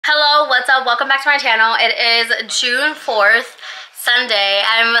welcome back to my channel. It is June 4th, Sunday.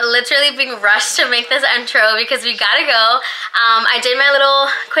 I'm literally being rushed to make this intro because we gotta go. I did my little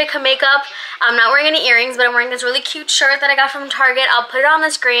quick makeup. I'm not wearing any earrings, but I'm wearing this really cute shirt that I got from Target. I'll put it on the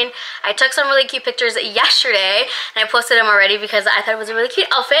screen. I took some really cute pictures yesterday and I posted them already because I thought it was a really cute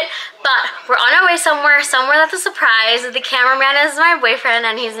outfit. But we're on our way somewhere that's a surprise. The cameraman is my boyfriend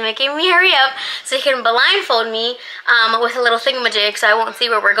and he's making me hurry up so he can blindfold me with a little thingamajig so I won't see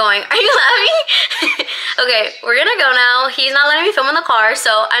where we're going. Are you laughing? Okay, we're gonna go now. He's not letting me film in the car,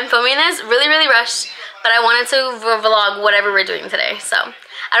 so I'm filming this really rushed, but I wanted to vlog whatever we're doing today, so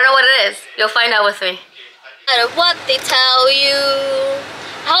I don't know what it is. You'll find out with me. No matter what they tell you.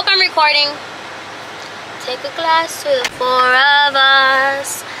 I hope I'm recording. Take a glass to the four of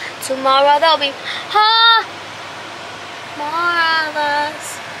us. Tomorrow there'll be more of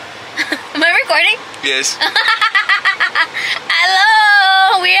us. Am I recording? Yes.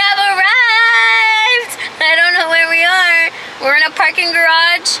 Hello, we have arrived. I don't know where we are. We're in a parking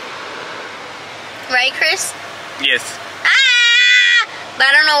garage. Right, Chris? Yes. But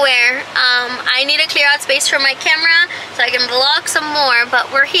I don't know where. I need to clear out space for my camera so I can vlog some more,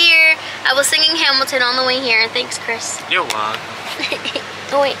 but we're here. I was singing Hamilton on the way here. Thanks, Chris. You're welcome.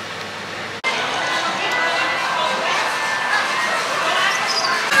 Oh, wait.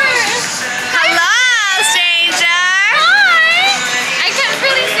 Hello, stranger. Hi. I can't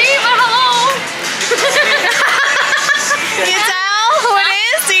really see, but hello. You tell who it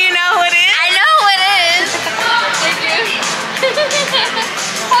is? Do you know who it is? I know who it is. Thank you.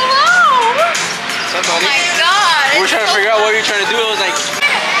 Hello. What's up, buddy? Oh my God. We were trying to figure out what you're trying to do. I was like,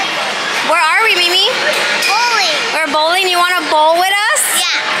 Where are we, Mimi? Bowling. We're bowling. You want to bowl with us?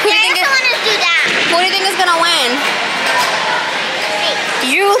 Yeah. Who do you think I want to do that. Who do you think is gonna win?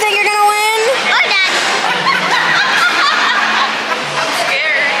 You think you're gonna win? Or Dad. I'm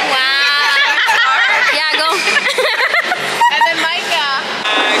scared. Wow. Yeah, go. And then Micah.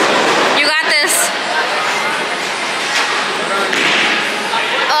 You got this.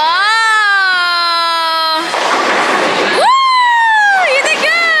 Oh! Woo! You did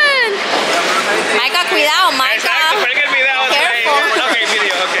good. Micah, cuidado, Micah. Careful. Okay,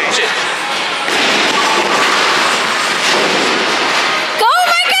 video, okay. Shit. Go,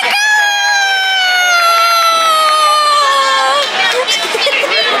 Micah, go!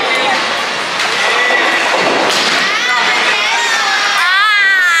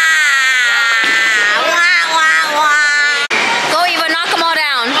 Go, Eva, knock them all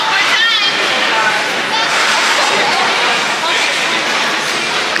down.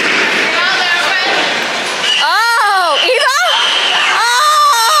 Oh, Eva? Oh!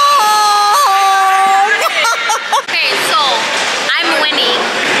 Okay, so I'm winning.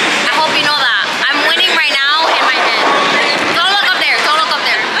 I hope you know that. I'm winning right now in my head. Don't look up there. Don't look up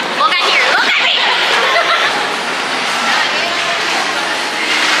there. Look at here. Look at me.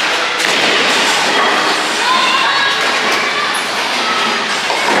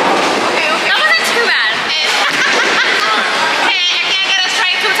 That wasn't too bad. Hey, I can't get a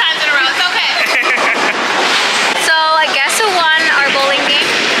strike 2 times in a row. It's okay. So I guess who won our bowling game?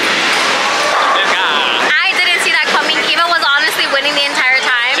 I didn't see that coming. Eva was honestly winning the entire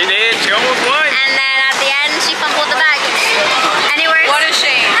time. She did. She almost won. And then at the end, she fumbled the bag. Anyways. What a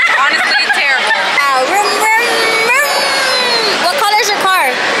shame. Honestly, terrible. What color's your car?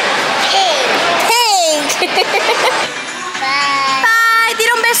 Pink. Bye. Bye.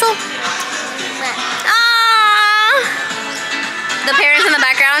 Tira un beso. Ah. The parents in the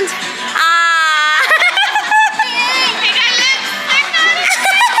background. Ah.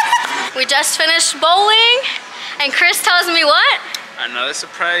 We just finished bowling, and Chris tells me what? Another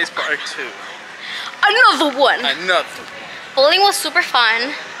surprise part 2. Another one. Another. Bowling was super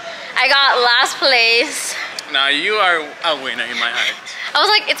fun. I got last place. Now you are a winner in my heart. I was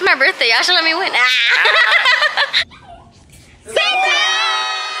like, it's my birthday. Y'all should let me win. Hi.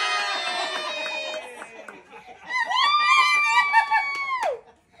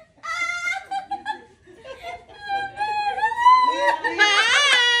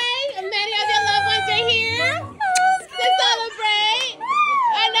 Many of your loved ones are here to celebrate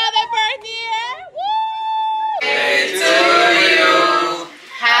another birthday. Woo!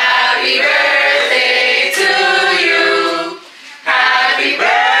 Happy birthday to you. Happy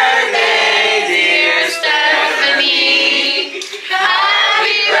birthday, dear Stephanie.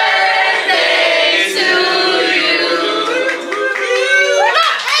 Happy birthday to you.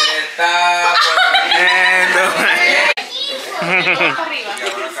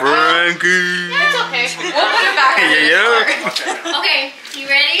 Frankie. It's okay. We'll put it back. Yeah. Okay, you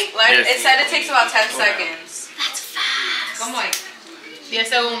ready? Yes. It said it takes about 10 seconds. That's fast. Come on. 10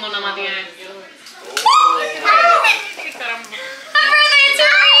 segundos nada más tiene. Happy birthday to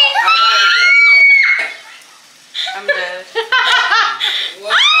me! I'm dead.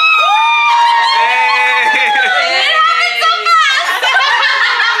 Wow.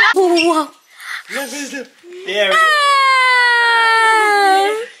 Yeah.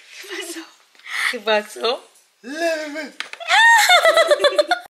 ¿Qué pasó?